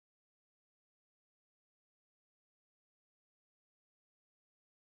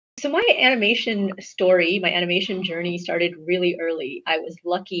So my animation story, my animation journey started really early. I was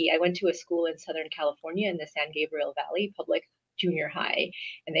lucky. I went to a school in Southern California in the San Gabriel Valley public junior high,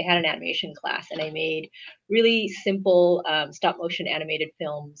 and they had an animation class, and I made really simple stop motion animated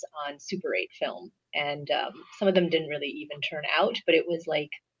films on Super 8 film. And some of them didn't really even turn out, but it was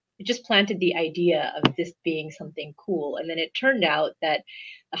like, it just planted the idea of this being something cool. And then it turned out that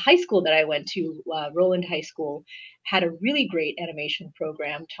the high school that I went to, Roland High School, had a really great animation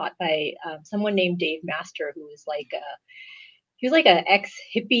program taught by someone named Dave Master, who was like he was like an ex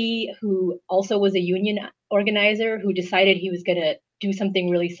hippie who also was a union organizer who decided he was going to do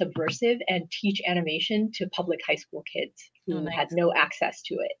something really subversive and teach animation to public high school kids Oh, who had nice. no access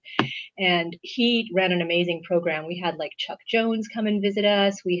to it. And he ran an amazing program. We had like Chuck Jones come and visit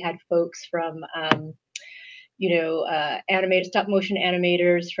us. We had folks from animated stop motion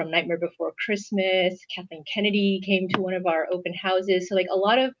animators from Nightmare Before Christmas. Kathleen Kennedy came to one of our open houses. So like a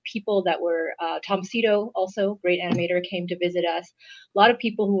lot of people that were Tom Cito, also great animator, came to visit us. A lot of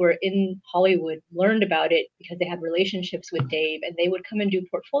people who were in Hollywood learned about it because they had relationships with Dave, and they would come and do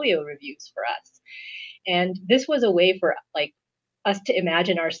portfolio reviews for us. And this was a way for like us to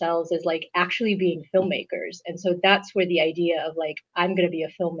imagine ourselves as like actually being filmmakers. And so that's where the idea of like, I'm going to be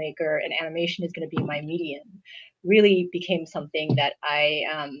a filmmaker and animation is going to be my medium really became something that I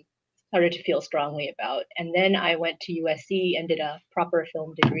started to feel strongly about. And then I went to USC and did a proper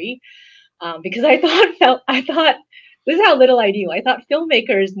film degree because I thought this is how little I knew. I thought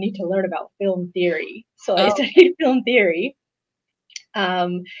filmmakers need to learn about film theory. So I Oh, studied film theory.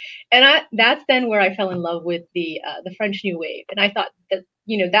 Um, that's then where I fell in love with the French New Wave, and I thought that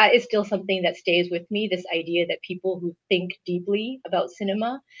that is still something that stays with me. This idea that people who think deeply about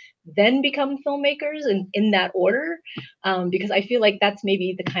cinema then become filmmakers, and in that order, because I feel like that's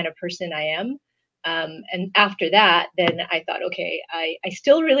maybe the kind of person I am. And after that, then I thought, okay, I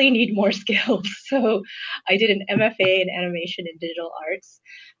still really need more skills. So I did an MFA in animation and digital arts.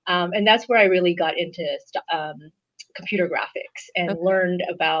 And that's where I really got into computer graphics and okay. learned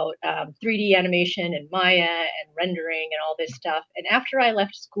about 3D animation and Maya and rendering and all this stuff. And after I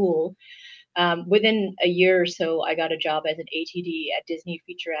left school, within a year or so, I got a job as an ATD at Disney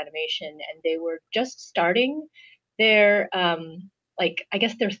Feature Animation, and they were just starting their like I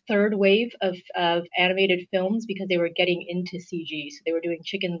guess their third wave of animated films because they were getting into CG. So they were doing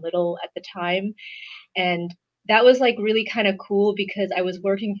Chicken Little at the time, and that was like really kind of cool because I was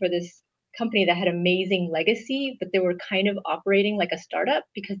working for this company that had amazing legacy, but they were kind of operating like a startup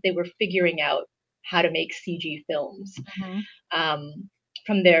because they were figuring out how to make CG films Mhm. um,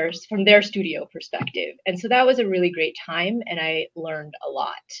 from their studio perspective. And so that was a really great time, and I learned a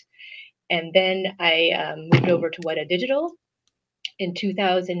lot. And then I moved over to Weta Digital in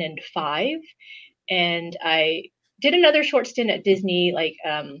 2005, and I did another short stint at Disney, like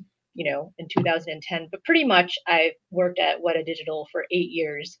in 2010. But pretty much, I worked at Weta Digital for 8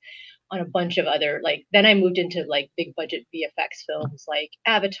 years on a bunch of other like. Then I moved into like big budget VFX films like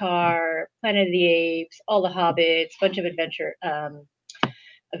Avatar, Planet of the Apes, all the Hobbits, bunch of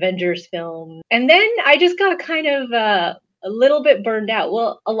Avengers film, and then I just got kind of a little bit burned out.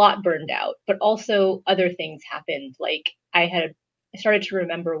 Well, a lot burned out, but also other things happened. Like I started to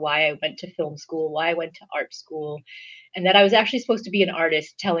remember why I went to film school, why I went to art school, and that I was actually supposed to be an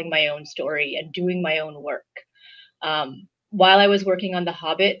artist telling my own story and doing my own work. While I was working on The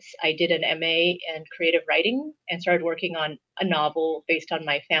Hobbits, I did an MA in creative writing and started working on a novel based on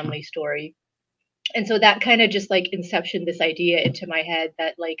my family story. And so that kind of just like inception this idea into my head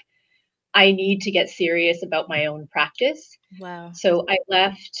that like I need to get serious about my own practice. Wow. So I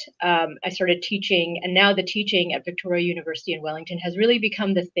left, I started teaching, and now the teaching at Victoria University in Wellington has really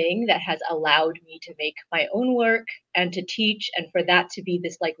become the thing that has allowed me to make my own work and to teach, and for that to be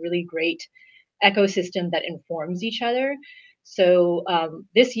this like really great ecosystem that informs each other. So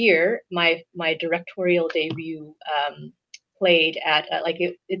this year, my directorial debut played at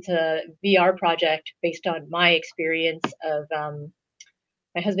it's a VR project based on my experience of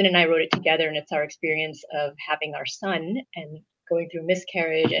my husband and I wrote it together, and it's our experience of having our son and going through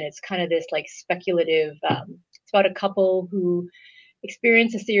miscarriage. And it's kind of this like speculative. It's about a couple who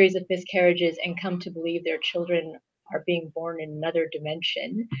experience a series of miscarriages and come to believe their children are being born in another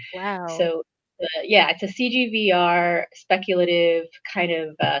dimension. Wow. So yeah, it's a CGVR speculative kind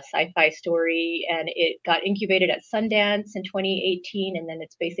of sci-fi story, and it got incubated at Sundance in 2018, and then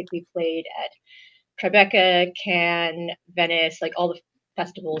it's basically played at Tribeca, Cannes, Venice, like all the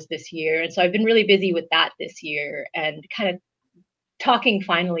festivals this year. And so I've been really busy with that this year and kind of talking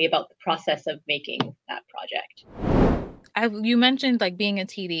finally about the process of making that project. You mentioned like being a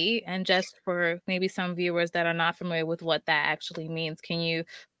TD, and just for maybe some viewers that are not familiar with what that actually means, can you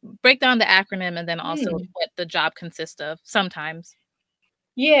break down the acronym and then also Hmm. what the job consists of sometimes.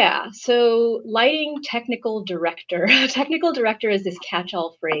 Yeah, so lighting technical director. Technical director is this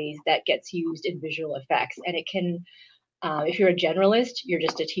catch-all phrase that gets used in visual effects, and it can, if you're a generalist, you're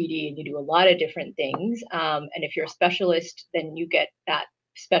just a TD and you do a lot of different things. And if you're a specialist, then you get that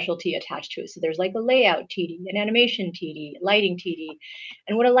specialty attached to it. So there's like a layout TD, an animation TD, lighting TD,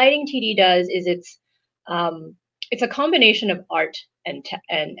 and what a lighting TD does is um, it's a combination of art and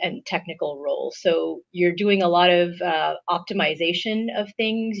technical roles. So you're doing a lot of optimization of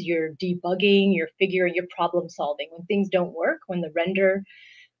things. You're debugging. You're figuring. You're problem solving when things don't work. When the render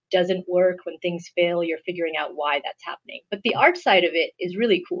doesn't work, when things fail, you're figuring out why that's happening. But the art side of it is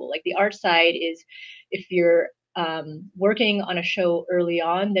really cool. Like the art side is if you're working on a show early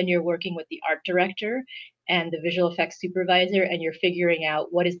on, then you're working with the art director and the visual effects supervisor, and you're figuring out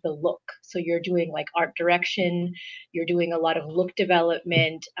what is the look. So you're doing like art direction, you're doing a lot of look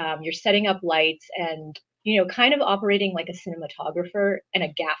development, you're setting up lights and kind of operating like a cinematographer and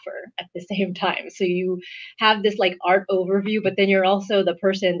a gaffer at the same time. So you have this like art overview, but then you're also the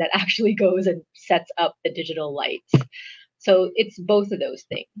person that actually goes and sets up the digital lights. So it's both of those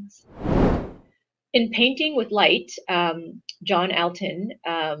things. In Painting with Light, John Alton,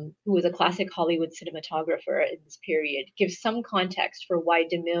 who was a classic Hollywood cinematographer in this period, gives some context for why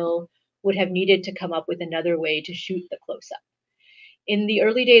DeMille would have needed to come up with another way to shoot the close up. In the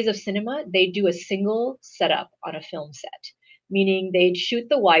early days of cinema, they'd do a single setup on a film set, meaning they'd shoot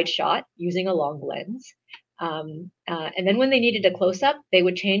the wide shot using a long lens. And then when they needed a close up, they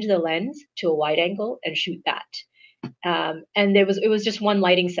would change the lens to a wide angle and shoot that. And it was just one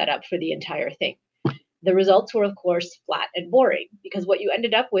lighting setup for the entire thing. The results were, of course, flat and boring because what you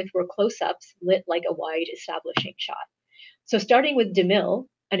ended up with were close ups lit like a wide establishing shot. So, starting with DeMille,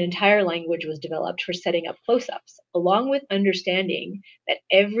 an entire language was developed for setting up close ups, along with understanding that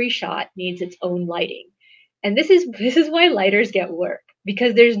every shot needs its own lighting. And this is why lighters get work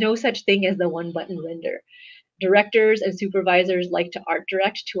because there's no such thing as the one button render. Directors and supervisors like to art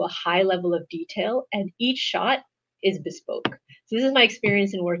direct to a high level of detail, and each shot is bespoke. So, this is my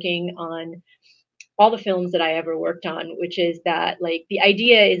experience in working on all the films that I ever worked on, which is that like the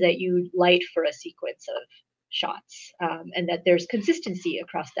idea is that you light for a sequence of shots and that there's consistency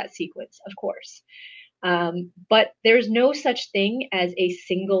across that sequence, of course. But there's no such thing as a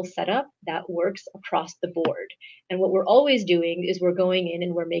single setup that works across the board. And what we're always doing is we're going in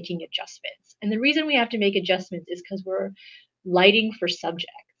and we're making adjustments. And the reason we have to make adjustments is because we're lighting for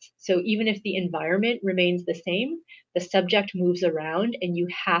subjects. So even if the environment remains the same, the subject moves around and you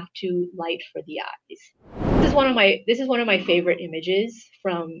have to light for the eyes. This is one of my favorite images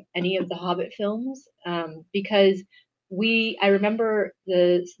from any of the Hobbit films because I remember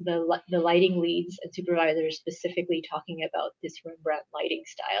the lighting leads and supervisors specifically talking about this Rembrandt lighting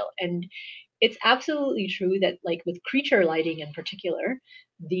style, and it's absolutely true that like with creature lighting in particular,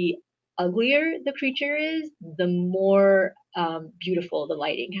 the uglier the creature is, the more beautiful the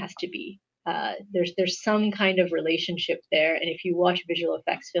lighting has to be. There's some kind of relationship there, and if you watch visual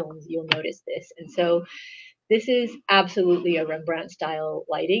effects films, you'll notice this. And so this is absolutely a Rembrandt style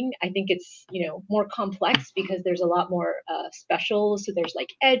lighting. I think it's more complex because there's a lot more special. So there's like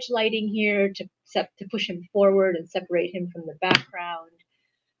edge lighting here to push him forward and separate him from the background.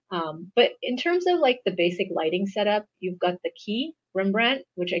 But in terms of like the basic lighting setup, you've got the key Rembrandt,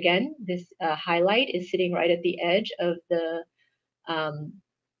 which again, this highlight is sitting right at the edge of um,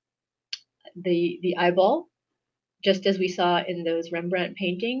 the eyeball, just as we saw in those Rembrandt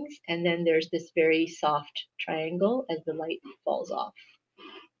paintings. And then there's this very soft triangle as the light falls off.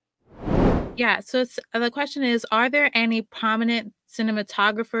 Yeah, so the question is, are there any prominent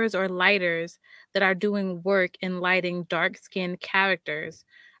cinematographers or lighters that are doing work in lighting dark-skinned characters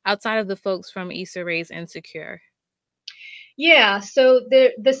outside of the folks from Issa Rae's Insecure? Yeah, so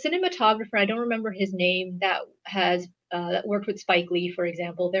the cinematographer, I don't remember his name, that worked with Spike Lee, for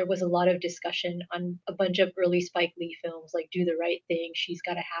example. There was a lot of discussion on a bunch of early Spike Lee films like Do the Right Thing, She's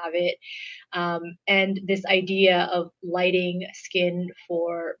Gotta Have It, and this idea of lighting skin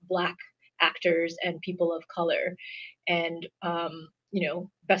for Black actors and people of color, and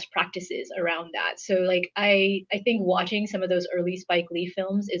best practices around that. So like I think watching some of those early Spike Lee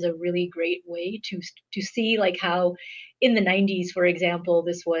films is a really great way to see like how in the 90s, for example,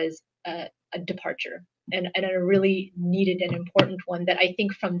 this was a departure and a really needed and important one that I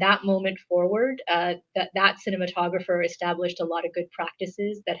think from that moment forward, that cinematographer established a lot of good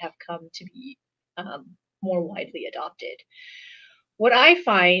practices that have come to be more widely adopted. What I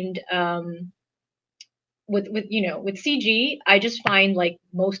find with CG, I just find like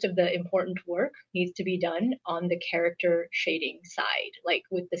most of the important work needs to be done on the character shading side, like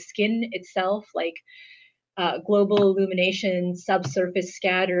with the skin itself, like global illumination, subsurface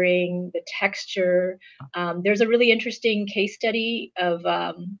scattering, the texture. There's a really interesting case study of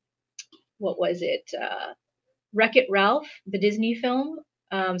what was it? Wreck-It Ralph, the Disney film.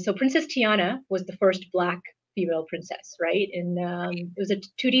 So Princess Tiana was the first Black female princess, right? And it was a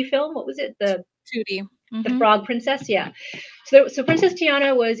 2D film. What was it? The 2D. The Frog Princess, yeah. So Princess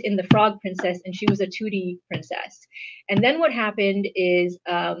Tiana was in The Frog Princess, and she was a 2D princess. And then what happened is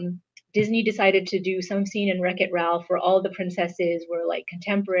Disney decided to do some scene in Wreck-It Ralph where all the princesses were like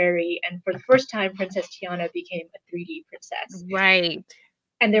contemporary, and for the first time, Princess Tiana became a 3D princess. Right.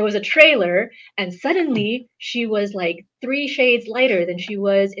 And there was a trailer, and suddenly she was like 3 shades lighter than she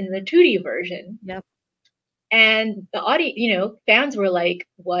was in the 2D version. Yep. And the audience, fans were like,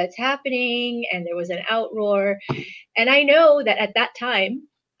 what's happening? And there was an outroar. And I know that at that time,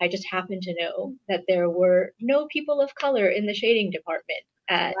 I just happened to know that there were no people of color in the shading department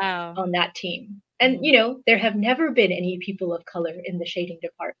on that team. And, there have never been any people of color in the shading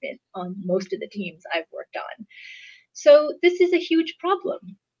department on most of the teams I've worked on. So this is a huge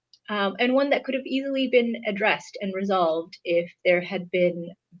problem, and one that could have easily been addressed and resolved if there had been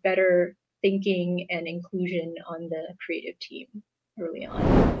better thinking and inclusion on the creative team early on.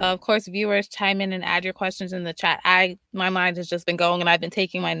 Of course, viewers chime in and add your questions in the chat. My mind has just been going, and I've been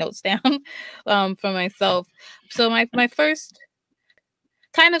taking my notes down for myself. So my first,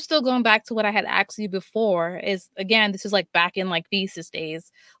 kind of still going back to what I had asked you before, is, again, this is like back in like thesis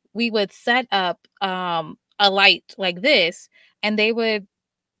days. We would set up a light like this, and I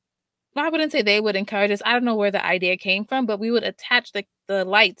wouldn't say they would encourage us. I don't know where the idea came from, but we would attach the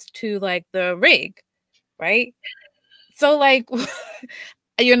lights to like the rig, right? So like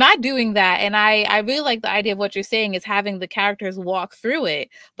you're not doing that. And I really like the idea of what you're saying is having the characters walk through it.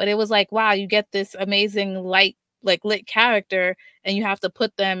 But it was like, wow, you get this amazing light, like lit character, and you have to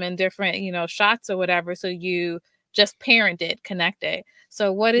put them in different, shots or whatever. So you just parent it, connect it.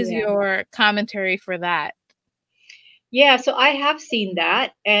 So what is your commentary for that? Yeah, so I have seen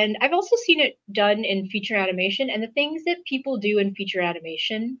that, and I've also seen it done in feature animation, and the things that people do in feature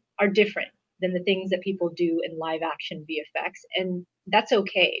animation are different than the things that people do in live action VFX, and that's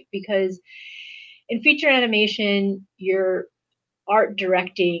okay, because in feature animation, your art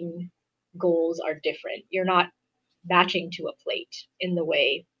directing goals are different. You're not matching to a plate in the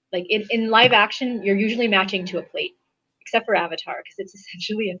way, like in live action, you're usually matching to a plate, except for Avatar, because it's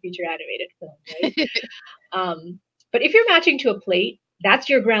essentially a feature animated film, right? But if you're matching to a plate, that's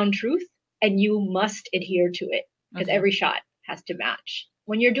your ground truth, and you must adhere to it, because every shot has to match.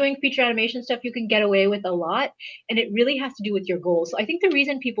 When you're doing feature animation stuff, you can get away with a lot, and it really has to do with your goals. So I think the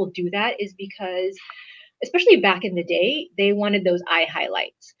reason people do that is because, especially back in the day, they wanted those eye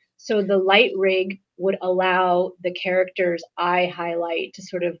highlights. So the light rig would allow the character's eye highlight to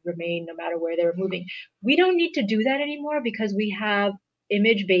sort of remain no matter where they're moving. We don't need to do that anymore because we have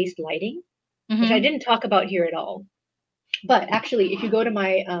image-based lighting, which I didn't talk about here at all. But actually, if you go to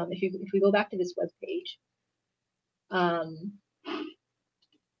my, if we go back to this web page,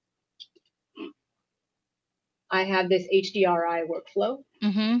 I have this HDRI workflow,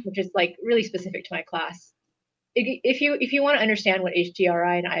 which is like really specific to my class. If you want to understand what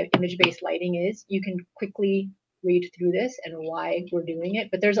HDRI and image-based lighting is, you can quickly read through this and why we're doing it.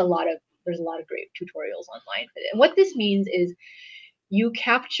 But there's a lot of great tutorials online for it. And what this means is you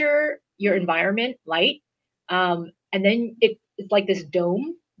capture your environment light. And then it's like this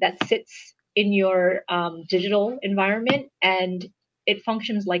dome that sits in your digital environment, and it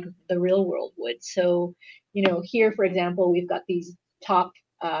functions like the real world would. So, here, for example, we've got these top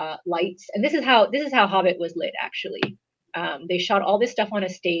lights, and this is how Hobbit was lit. Actually, they shot all this stuff on a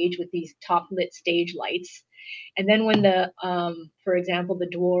stage with these top lit stage lights. And then when for example, the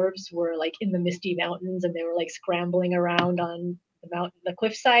dwarves were like in the misty mountains and they were like scrambling around on the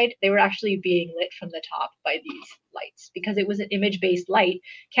cliffside, they were actually being lit from the top by these lights because it was an image-based light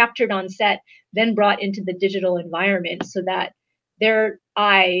captured on set, then brought into the digital environment so that their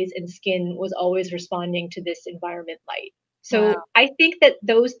eyes and skin was always responding to this environment light. So I think that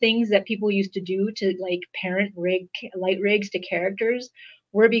those things that people used to do to like parent light rigs to characters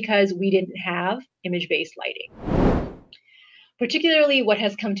were because we didn't have image-based lighting. Particularly what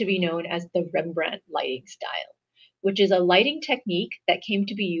has come to be known as the Rembrandt lighting style, which is a lighting technique that came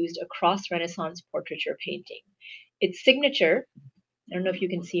to be used across Renaissance portraiture painting. Its signature, I don't know if you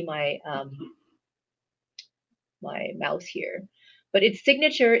can see my mouse here, but its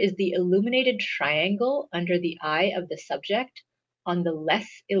signature is the illuminated triangle under the eye of the subject on the less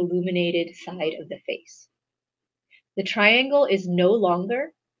illuminated side of the face. The triangle is no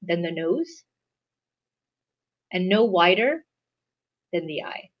longer than the nose and no wider than the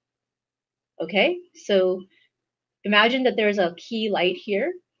eye. Okay, so imagine that there's a key light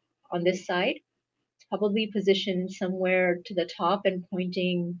here on this side. It's probably positioned somewhere to the top and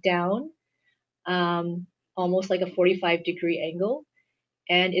pointing down, almost like a 45-degree angle.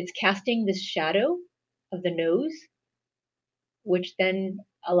 And it's casting this shadow of the nose, which then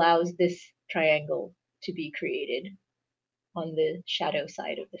allows this triangle to be created on the shadow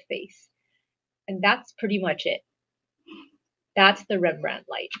side of the face. And that's pretty much it. That's the Rembrandt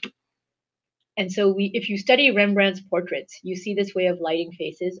light. And so if you study Rembrandt's portraits, you see this way of lighting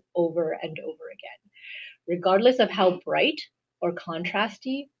faces over and over again. Regardless of how bright or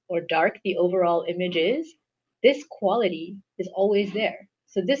contrasty or dark the overall image is, this quality is always there.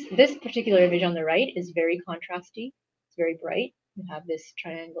 So this particular image on the right is very contrasty. It's very bright. You have this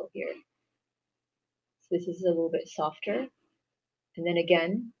triangle here. So this is a little bit softer. And then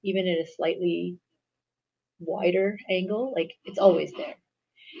again, even at a slightly wider angle, like it's always there.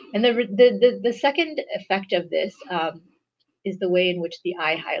 And the second effect of this is the way in which the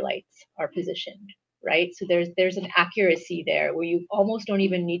eye highlights are positioned, right? So there's an accuracy there where you almost don't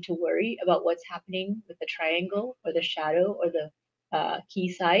even need to worry about what's happening with the triangle or the shadow or the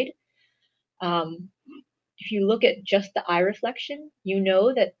key side. If you look at just the eye reflection, you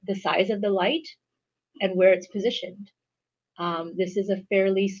know that the size of the light and where it's positioned. This is a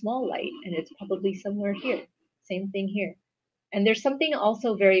fairly small light, and it's probably somewhere here. Same thing here. And there's something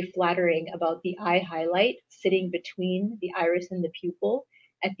also very flattering about the eye highlight sitting between the iris and the pupil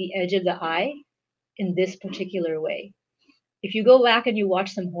at the edge of the eye in this particular way. If you go back and you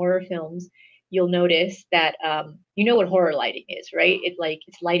watch some horror films, you'll notice that you know what horror lighting is, right?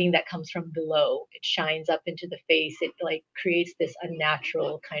 It's lighting that comes from below. It shines up into the face. It like creates this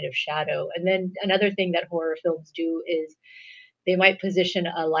unnatural kind of shadow. And then another thing that horror films do is they might position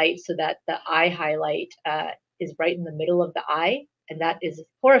a light so that the eye highlight is right in the middle of the eye, and that is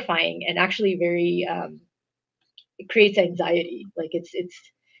horrifying and actually very it creates anxiety. Like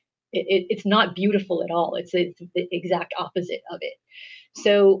it's not beautiful at all. It's the exact opposite of it.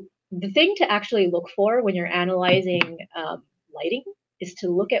 So the thing to actually look for when you're analyzing lighting is to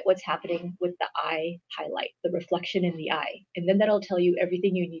look at what's happening with the eye highlight, the reflection in the eye, and then that'll tell you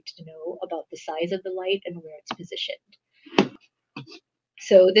everything you need to know about the size of the light and where it's positioned.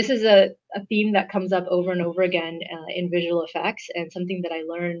 So this is a theme that comes up over and over again in visual effects, and something that I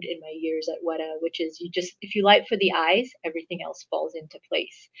learned in my years at Weta, which is if you light for the eyes, everything else falls into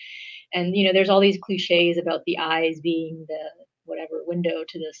place. And there's all these cliches about the eyes being the whatever window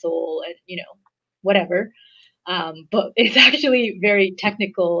to the soul, and whatever. But it's actually very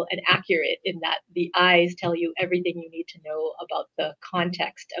technical and accurate in that the eyes tell you everything you need to know about the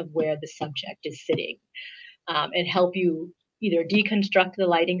context of where the subject is sitting, and help you either deconstruct the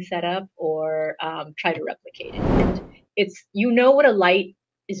lighting setup or try to replicate it. And it's what a light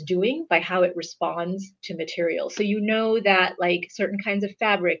is doing by how it responds to material. So that like certain kinds of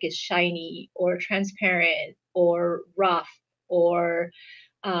fabric is shiny or transparent or rough, or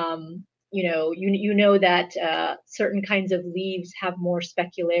that certain kinds of leaves have more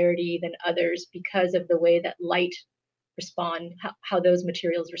specularity than others because of the way that light respond, how those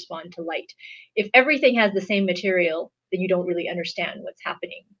materials respond to light. If everything has the same material, then you don't really understand what's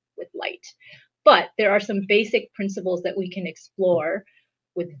happening with light. But there are some basic principles that we can explore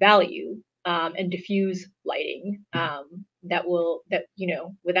with value and diffuse lighting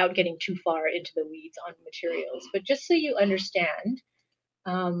without getting too far into the weeds on materials. But just so you understand,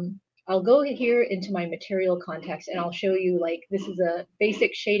 I'll go here into my material context and I'll show you, like, this is a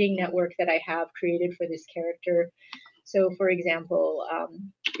basic shading network that I have created for this character. So for example,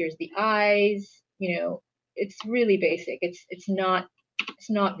 here's the eyes. It's really basic. It's not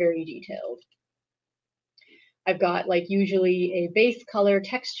very detailed. I've got like usually a base color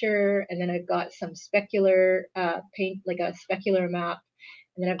texture, and then I've got some specular paint, like a specular map.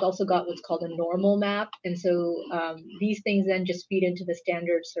 And then I've also got what's called a normal map. And so these things then just feed into the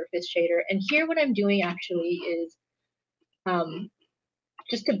standard surface shader. And here what I'm doing actually is,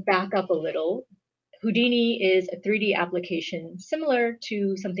 just to back up a little, Houdini is a 3D application similar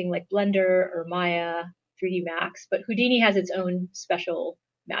to something like Blender or Maya, 3D Max, but Houdini has its own special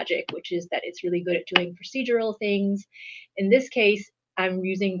magic, which is that it's really good at doing procedural things. In this case, I'm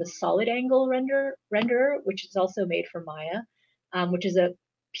using the solid angle renderer, which is also made for Maya, which is a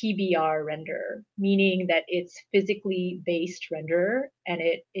PBR renderer, meaning that it's physically based renderer, and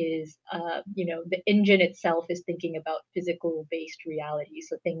it is, the engine itself is thinking about physical based reality.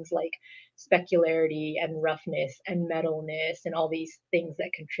 So things like specularity and roughness and metalness and all these things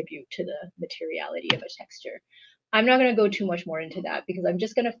that contribute to the materiality of a texture. I'm not going to go too much more into that because I'm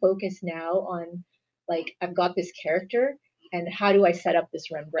just going to focus now on, like, I've got this character and how do I set up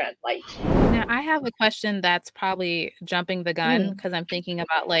this Rembrandt light? Now, I have a question that's probably jumping the gun Mm, because I'm thinking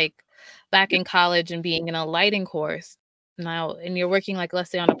about like back in college and being in a lighting course now, and you're working like,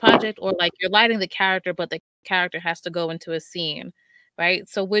 let's say, on a project, or like you're lighting the character, but the character has to go into a scene, right?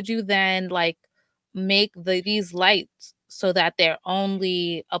 So would you then like make these lights so that they're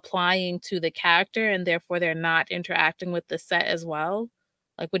only applying to the character and therefore they're not interacting with the set as well?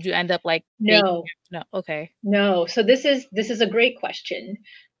 Like, would you end up like making no, no, okay. no. So this is a great question.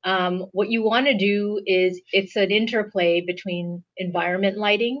 What you want to do is it's an interplay between environment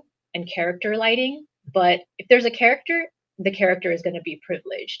lighting and character lighting. But if there's a character, the character is going to be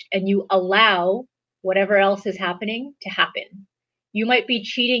privileged, and you allow whatever else is happening to happen. You might be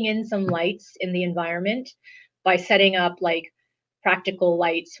cheating in some lights in the environment by setting up like practical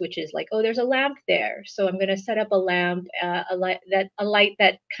lights, which is like, oh, there's a lamp there, so I'm going to set up a lamp, a light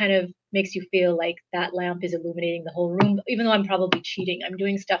that kind of makes you feel like that lamp is illuminating the whole room. Even though I'm probably cheating, I'm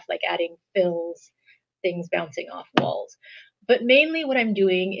doing stuff like adding fills, things bouncing off walls. But mainly, what I'm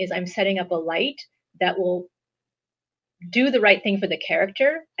doing is I'm setting up a light that will do the right thing for the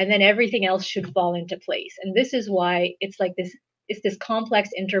character, and then everything else should fall into place. And this is why it's like this, it's this complex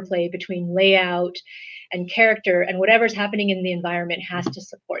interplay between layout and character, and whatever's happening in the environment has to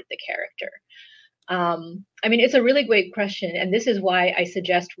support the character. I mean, it's a really great question, and this is why I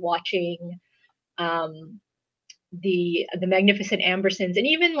suggest watching um, the Magnificent Ambersons, and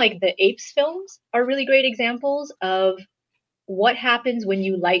even like the Apes films are really great examples of what happens when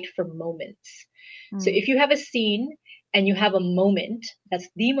you light for moments. So Mm. if you have a scene and you have a moment, that's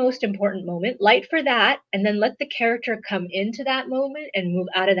the most important moment, light for that, and then let the character come into that moment and move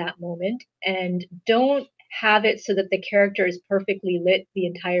out of that moment. And don't have it so that the character is perfectly lit the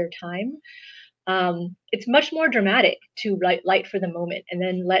entire time. It's much more dramatic to light for the moment and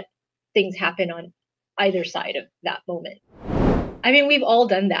then let things happen on either side of that moment. I mean, we've all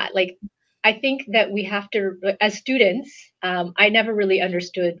done that. Like, I think that we have to, as students, I never really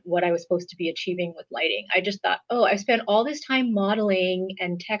understood what I was supposed to be achieving with lighting. I just thought, oh, I spent all this time modeling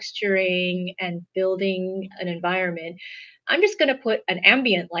and texturing and building an environment. I'm just going to put an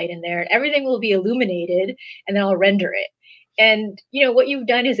ambient light in there. Everything will be illuminated, and then I'll render it. And what you've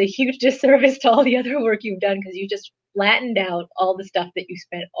done is a huge disservice to all the other work you've done because you just flattened out all the stuff that you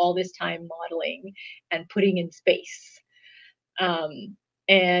spent all this time modeling and putting in space.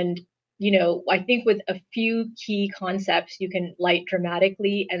 And I think with a few key concepts, you can light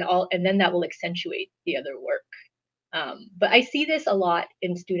dramatically, and then that will accentuate the other work. But I see this a lot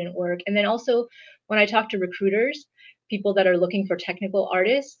in student work, and then also when I talk to recruiters, people that are looking for technical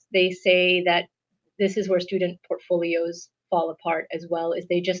artists, they say that this is where student portfolios fall apart as well, is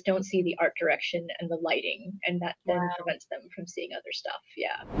they just don't see the art direction and the lighting, and that then Wow. prevents them from seeing other stuff.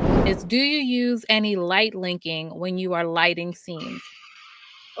 Yeah. Do you use any light linking when you are lighting scenes?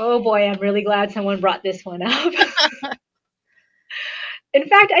 Oh boy, I'm really glad someone brought this one up. In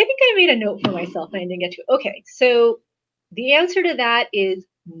fact, I think I made a note for myself and I didn't get to it. Okay, so the answer to that is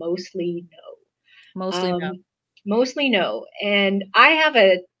mostly no. Mostly no. Mostly no. And I have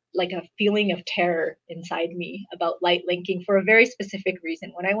a feeling of terror inside me about light linking for a very specific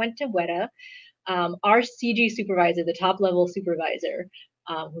reason. When I went to WETA, our CG supervisor, the top level supervisor,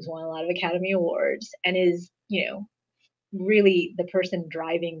 who's won a lot of Academy Awards and is, really the person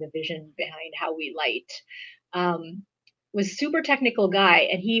driving the vision behind how we light, um, was super technical guy,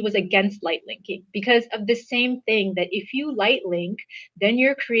 and he was against light linking because of the same thing, that if you light link, then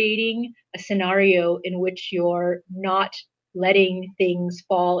you're creating a scenario in which you're not letting things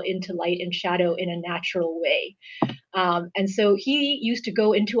fall into light and shadow in a natural way. And so he used to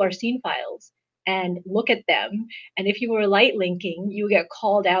go into our scene files and look at them. And if you were light linking, you get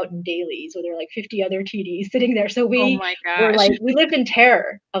called out in dailies, where there are like 50 other TDs sitting there. So Oh we my were gosh. like, we lived in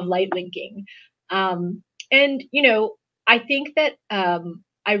terror of light linking. And, I think that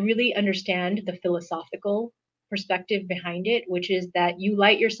I really understand the philosophical perspective behind it, which is that you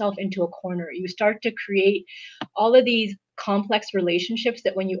light yourself into a corner. You start to create all of these complex relationships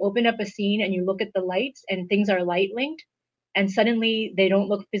that when you open up a scene and you look at the lights and things are light linked and suddenly they don't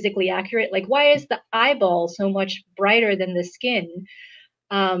look physically accurate, like why is the eyeball so much brighter than the skin?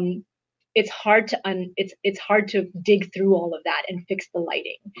 um, it's hard to it's hard to dig through all of that and fix the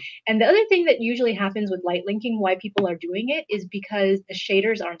lighting. And the other thing that usually happens with light linking, why people are doing it, is because the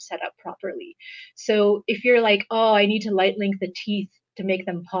shaders aren't set up properly. So if you're like, oh, I need to light link the teeth to make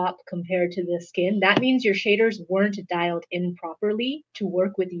them pop compared to the skin, that means your shaders weren't dialed in properly to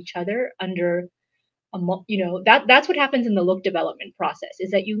work with each other under that's what happens in the look development process,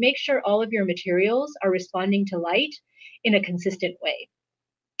 is that you make sure all of your materials are responding to light in a consistent way.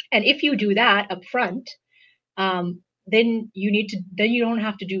 And if you do that up front, then you don't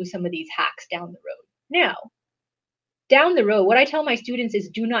have to do some of these hacks down the road. Now, down the road, what I tell my students is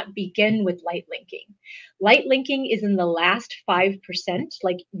do not begin with light linking. Light linking is in the last 5%,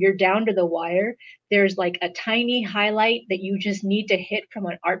 like you're down to the wire. There's like a tiny highlight that you just need to hit from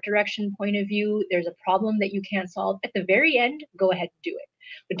an art direction point of view. There's a problem that you can't solve. At the very end, go ahead and do it.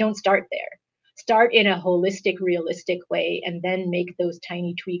 But don't start there. Start in a holistic, realistic way, and then make those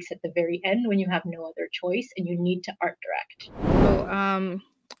tiny tweaks at the very end when you have no other choice and you need to art direct. So,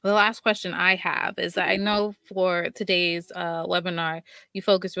 the last question I have is that I know for today's webinar, you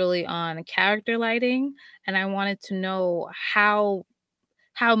focus really on character lighting, and I wanted to know how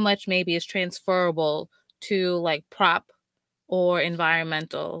much maybe is transferable to like prop or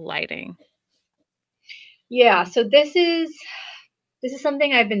environmental lighting. Yeah, so this is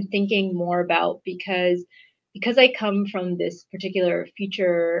something I've been thinking more about because I come from this particular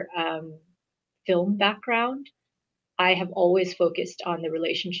feature film background. I have always focused on the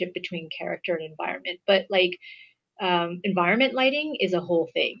relationship between character and environment, but like environment lighting is a whole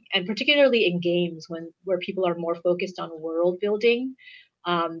thing, and particularly in games where people are more focused on world building,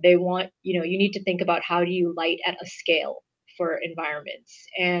 they want you need to think about how do you light at a scale for environments.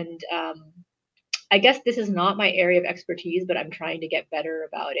 And I guess this is not my area of expertise, but I'm trying to get better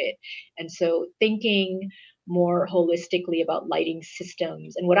about it. And so thinking more holistically about lighting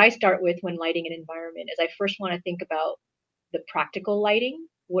systems. And what I start with when lighting an environment is I first want to think about the practical lighting.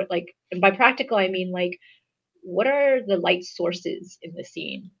 And by practical, I mean like, what are the light sources in the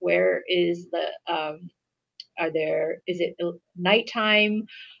scene? Where is is it nighttime?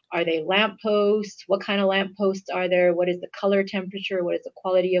 Are they lampposts? What kind of lampposts are there? What is the color temperature? What is the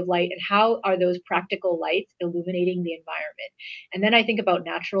quality of light? And how are those practical lights illuminating the environment? And then I think about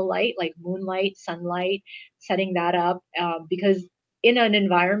natural light, like moonlight, sunlight, setting that up. Because in an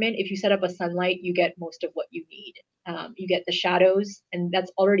environment, if you set up a sunlight, you get most of what you need. You get the shadows, and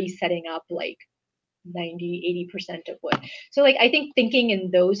that's already setting up like 90-80% of what. So like I think thinking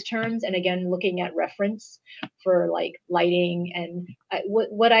in those terms, and again looking at reference for like lighting. And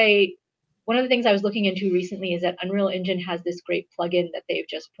one of the things I was looking into recently is that Unreal Engine has this great plugin that they've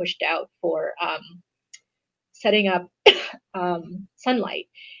just pushed out for setting up sunlight.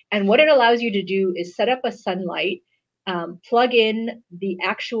 And what it allows you to do is set up a sunlight, plug in the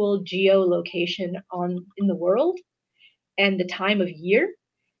actual geolocation in the world, and the time of year,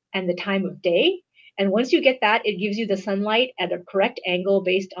 and the time of day. And once you get that, it gives you the sunlight at a correct angle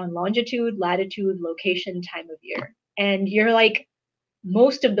based on longitude, latitude, location, time of year. And you're like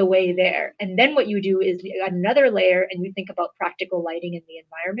most of the way there. And then what you do is you add another layer and you think about practical lighting in the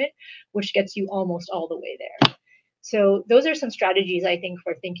environment, which gets you almost all the way there. So those are some strategies, I think,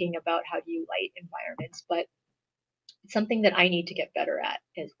 for thinking about how do you light environments, but it's something that I need to get better at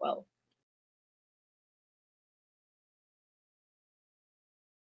as well.